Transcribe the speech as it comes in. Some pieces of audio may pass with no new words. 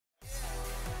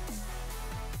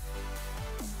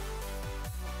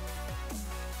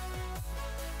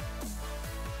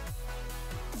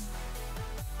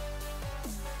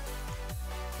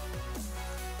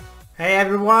Hey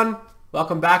everyone,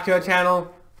 welcome back to our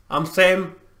channel. I'm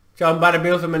Sam, joined by the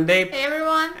Bills and Mandeep. Hey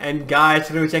everyone. And guys,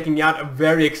 today we're checking out a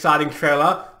very exciting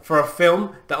trailer for a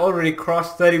film that already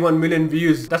crossed 31 million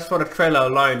views. That's for the trailer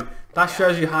alone. That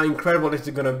shows you how incredible this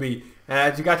is going to be. And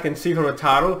as you guys can see from the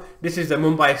title, this is the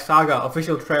Mumbai Saga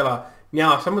official trailer.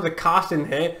 Now, some of the cast in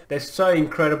here, they're so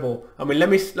incredible. I mean, let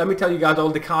me tell you guys all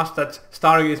the cast that's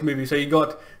starring in this movie. So you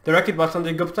got directed by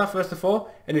Sanjay Gupta first of all,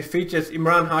 and it features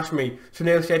Emraan Hashmi,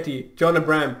 Sunil Shetty, John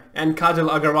Abraham, and Kajal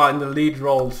Agarwal in the lead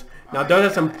roles. Now, those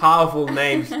are some powerful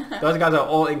names. Those guys are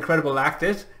all incredible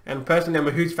actors, and personally, I'm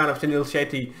a huge fan of Sunil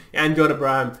Shetty and John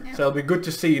Abraham. Yep. So it'll be good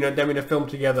to see them in a film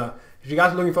together. If you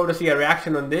guys are looking forward to see a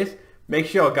reaction on this, make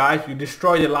sure, guys, you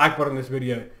destroy the like button on this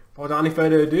video. But without any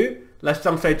further ado, let's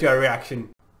jump straight to our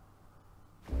reaction.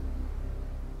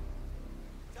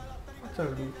 That's a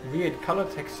weird color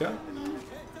texture.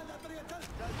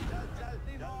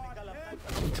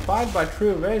 Inspired by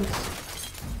true events.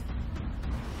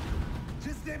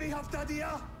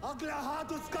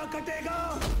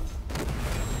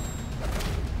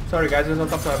 Sorry guys, there's no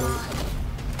subtitles.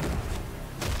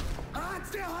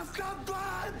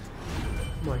 Oh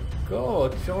my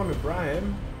god, John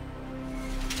Abraham.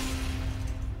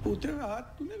 पूछे हुए हाथ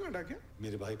तूने काटा क्या?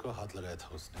 मेरे भाई को हाथ लगाया था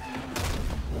उसने।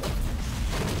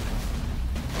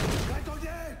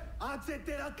 आज से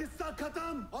तेरा किस्सा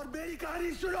खत्म और मेरी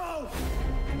कहानी शुरू।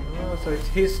 Oh, so it's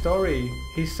his story.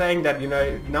 He's saying that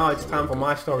now it's time for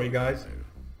my story, guys.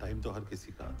 Time तो हर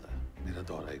किसी का आता है। मेरा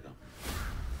दौर आएगा।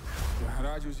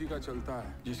 महाराज उसी का चलता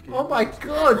है जिसकी। Oh my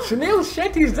God, Sunil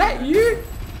Shetty, is that you?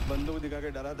 बंदूक दिखा के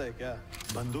डराता है क्या?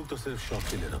 बंदूक तो सिर्फ शौक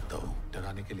के लिए रखता हूँ।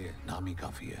 डराने के लिए नाम ही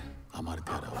काफी है। हमारे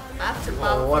प्यारा।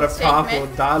 Oh, what a powerful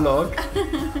dialogue.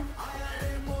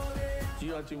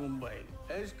 जी मुंबई।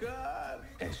 ऐश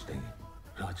कर। ऐश नहीं,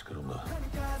 राज करूँगा।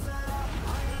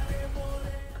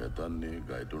 कैतान ने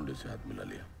गायतुंडे से हाथ मिला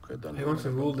लिया। He wants to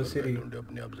rule the city.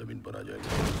 अपने आप जमीन पर आ जाएगा।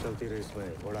 चलती रेस में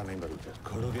घोड़ा नहीं बदलता।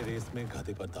 घोड़ों के रेस में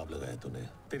घाटे पर दाव लगाया तूने।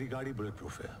 तेरी गाड़ी बुलेट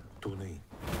प्रूफ है। तू नहीं।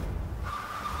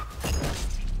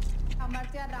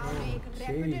 अमर्त्य राव ने एक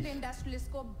रेप्यूटेड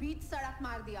इंडस्ट्रियलिस्ट को बीच सड़क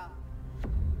मार दिया।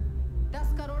 10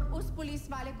 करोड़ उस पुलिस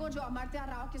वाले को जो अमर्त्य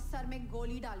राव के सर में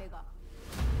गोली डालेगा।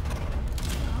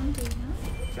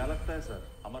 क्या लगता है सर?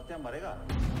 अमर्त्य मरेगा?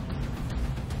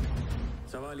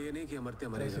 सवाल ये नहीं कि अमर्त्य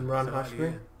मरेगा। Emraan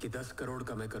Hashmi कि 10 करोड़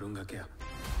का मैं करूँगा क्या?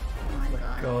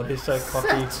 God, he's so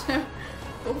cocky.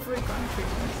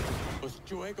 उस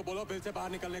चूहे को बोलो बिल से बाहर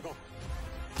निकलने को।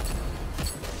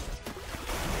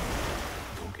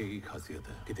 धोखे की खासियत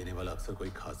है कि देने वाला अक्सर कोई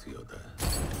खास ही होता है।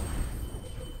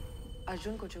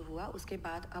 अर्जुन को जो हुआ उसके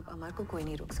बाद अब अमर को कोई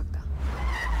नहीं रोक सकता।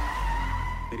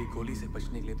 तेरी गोली से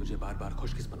बचने के लिए तुझे बार-बार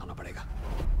खुशकिस्मत होना पड़ेगा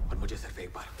और मुझे सिर्फ एक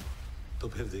बार। तो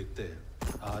फिर देखते हैं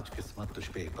आज किस्मत तुझ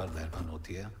पे एक बार मेहरबान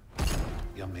होती है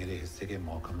या मेरे हिस्से के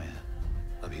मौका में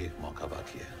अभी एक मौका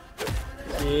बाकी है।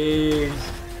 Jeez.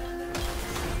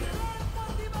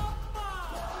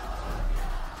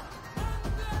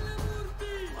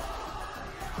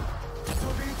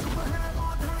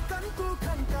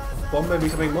 Bombay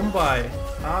becoming Mumbai.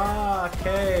 Ah,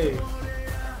 okay.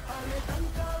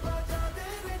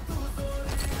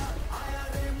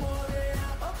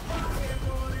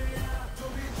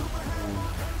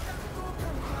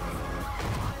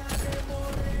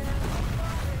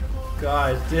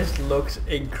 Guys, this looks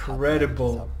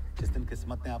incredible. जिस दिन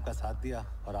किस्मत ने आपका साथ दिया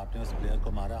और आपने उस प्लेयर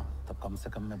को मारा, तब कम से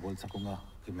कम मैं बोल सकूंगा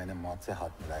कि मैंने मौत से हाथ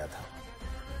मिलाया था।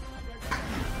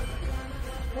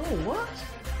 Oh, what?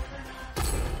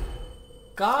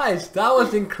 Guys, that was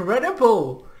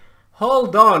incredible.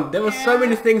 Hold on, there were so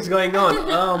many things going on.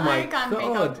 Oh my I can't god.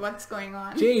 make out what's going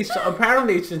on. Jeez, so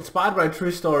apparently it's inspired by a true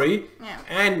story. Yeah.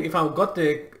 And if I got the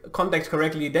context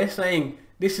correctly, they're saying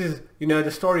this is,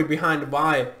 the story behind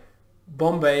why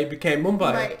Bombay became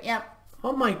Mumbai. Right, yeah.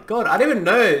 Oh my god, I didn't even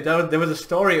know there was a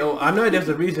story, or I know there's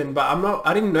a reason, but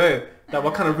I didn't know that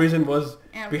what kind of reason was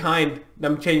behind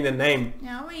them changing the name.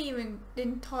 Yeah, we even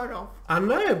didn't thought of. I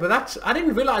know, but I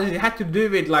didn't realize it had to do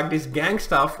with like this gang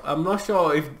stuff. I'm not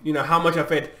sure if, how much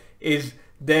of it is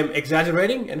them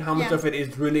exaggerating and how much of it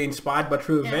is really inspired by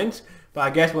true events. But I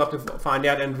guess we'll have to find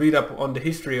out and read up on the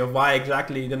history of why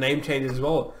exactly the name changes as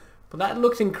well. But that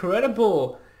looks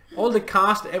incredible. All the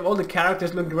cast, all the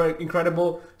characters look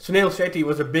incredible. Sunil Shetty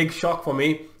was a big shock for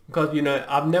me because,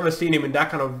 I've never seen him in that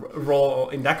kind of role,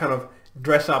 in that kind of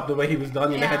dress up, the way he was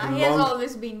done. Yeah, he has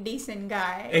always been decent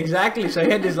guy. Exactly. So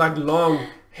he had this like long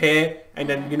hair and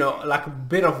then, like a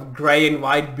bit of grey and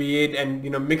white beard and,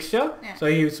 mixture. Yeah. So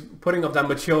he was putting off that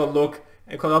mature look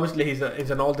because obviously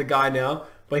he's an older guy now.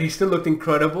 But he still looked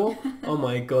incredible. Oh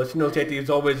my gosh, Sunil Shetty is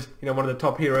always, one of the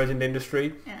top heroes in the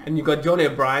industry. Yeah. And you got John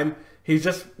Abraham. he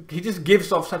just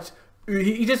gives off such,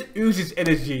 he just oozes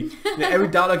energy. You know, every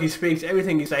dialogue he speaks,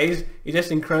 everything he says is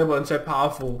just incredible and so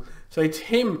powerful. So it's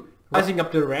him rising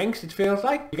up the ranks, it feels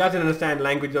like. You guys didn't understand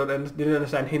language or didn't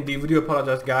understand Hindi, we do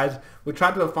apologize, guys. We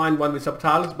tried to find one with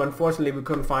subtitles, but unfortunately we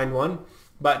couldn't find one.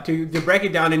 But to break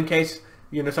it down in case,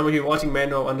 you know, some of you watching may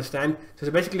not understand. So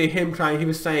it's basically him he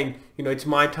was saying, you know, it's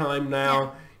my time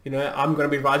now, you know, I'm going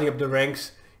to be rising up the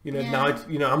ranks, you know, now it's,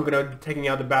 you know, I'm going to be taking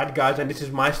out the bad guys and this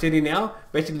is my city now.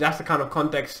 Basically that's the kind of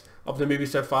context of the movie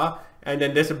so far. And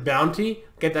then there's a bounty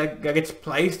that gets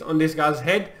placed on this guy's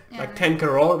head, like 10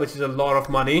 crore, which is a lot of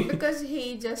money. Because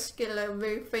he just killed a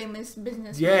very famous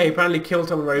businessman. Yeah, he apparently killed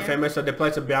someone very famous, so they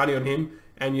place a bounty on him.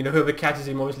 And, you know, whoever catches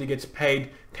him obviously gets paid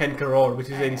 10 crore, which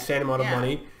is an insane amount of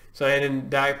money. So, and then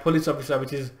that police officer,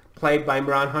 which is played by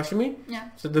Emraan Hashmi. Yeah.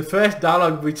 So the first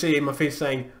dialogue we see him of his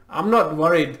saying, I'm not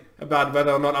worried about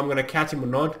whether or not I'm going to catch him or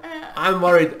not. I'm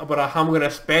worried about how I'm going to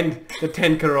spend the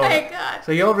 10 crore. My God.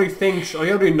 So he already thinks, or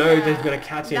he already knows that he's going to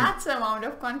catch him. That's the amount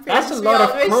of confidence. That's a lot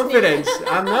of confidence.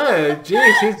 I know.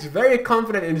 Jeez, he's very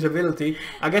confident in his ability.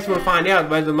 I guess we'll find out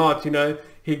whether or not, you know,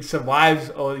 he survives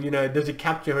or, you know, does he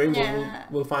capture him?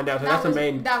 We'll find out. So that's the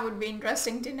main. That would be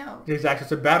interesting to know. Exactly.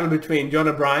 It's a battle between John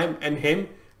O'Brien and him.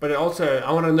 But also,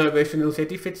 I want to know where Sunil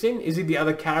Shetty fits in. Is he the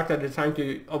other character they're trying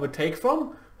to overtake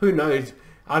from? Who knows?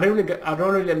 I don't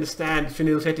really understand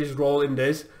Sunil Shetty's role in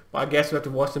this. But I guess we have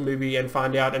to watch the movie and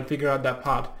find out and figure out that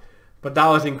part. But that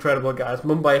was incredible, guys.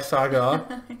 Mumbai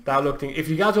Saga. That looked. If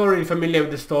you guys are already familiar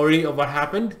with the story of what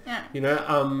happened, you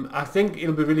know, I think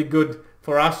it'll be really good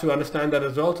for us to understand that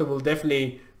as well. So we'll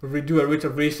definitely do a bit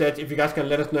of research. If you guys can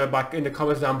let us know back in the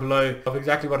comments down below of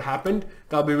exactly what happened,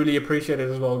 that'll be really appreciated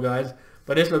as well, guys.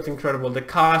 But this looks incredible. The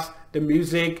cast, the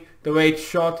music, the way it's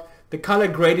shot, the color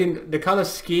grading, the color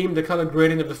scheme, the color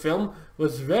grading of the film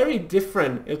was very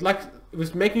different. It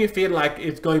was making you feel like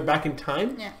it's going back in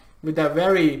time. Yeah. With that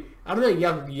very, I don't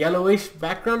know, yellowish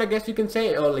background, I guess you can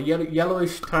say, or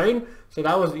yellowish tone. So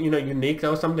that was, you know, unique.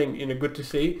 That was something, you know, good to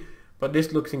see. But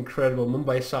this looks incredible,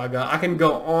 Mumbai Saga. I can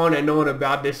go on and on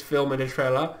about this film and the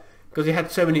trailer because it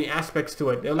had so many aspects to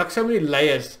it. There were like so many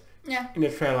layers in the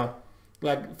trailer.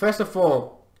 Like, first of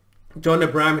all, John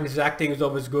O'Brien, his acting is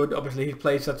always good. Obviously, he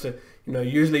plays such a, you know,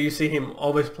 usually you see him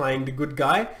always playing the good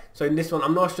guy. So in this one,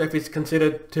 I'm not sure if it's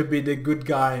considered to be the good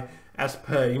guy as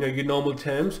per, you know, your normal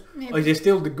terms. Maybe. Or is he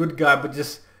still the good guy but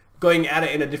just going at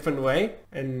it in a different way?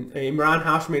 And Emraan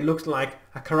Hashmi looks like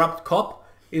a corrupt cop.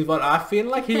 Is what I feel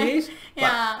like he is. But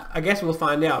I guess we'll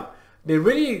find out. They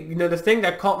really, you know, the thing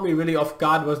that caught me really off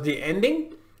guard was the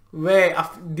ending, where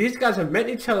these guys have met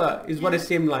each other, is what it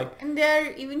seemed like. And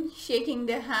they're even shaking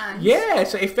their hands. Yeah,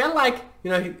 so it felt like, you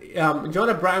know, John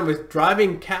O'Brien was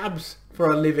driving cabs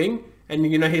for a living, and,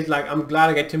 you know, he's like, I'm glad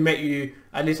I get to meet you.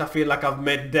 At least I feel like I've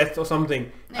met death or something.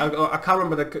 I can't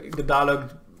remember the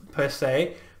dialogue per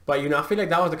se, but, you know, I feel like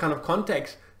that was the kind of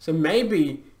context. So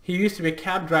maybe he used to be a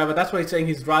cab driver. That's why he's saying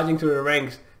he's rising through the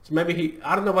ranks. So maybe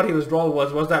I don't know what his role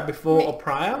was. Was that before or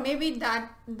prior? Maybe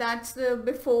that's the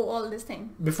before all this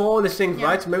thing. Before all these things,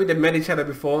 right? So maybe they met each other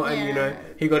before, and you know,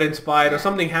 he got inspired or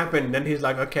something happened. Then he's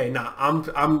like, okay, now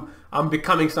I'm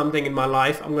becoming something in my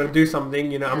life. I'm gonna do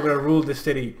something. You know, I'm gonna rule the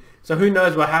city. So who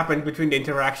knows what happened between the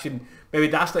interaction? Maybe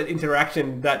that's the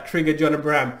interaction that triggered John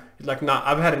Abraham. He's like, nah,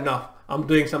 I've had enough. I'm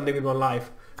doing something with my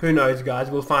life. Who knows, guys?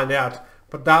 We'll find out.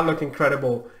 But that looked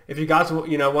incredible. If you guys,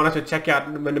 you know, want us to check out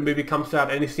when the movie comes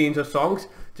out, any scenes or songs,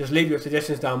 just leave your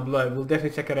suggestions down below. We'll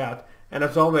definitely check it out. And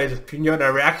as always, if you enjoyed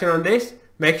our reaction on this,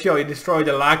 make sure you destroy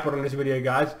the like button on this video,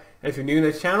 guys. And if you're new to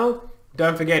this channel,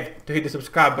 don't forget to hit the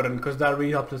subscribe button because that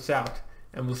really helps us out.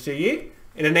 And we'll see you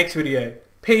in the next video.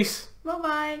 Peace.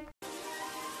 Bye-bye.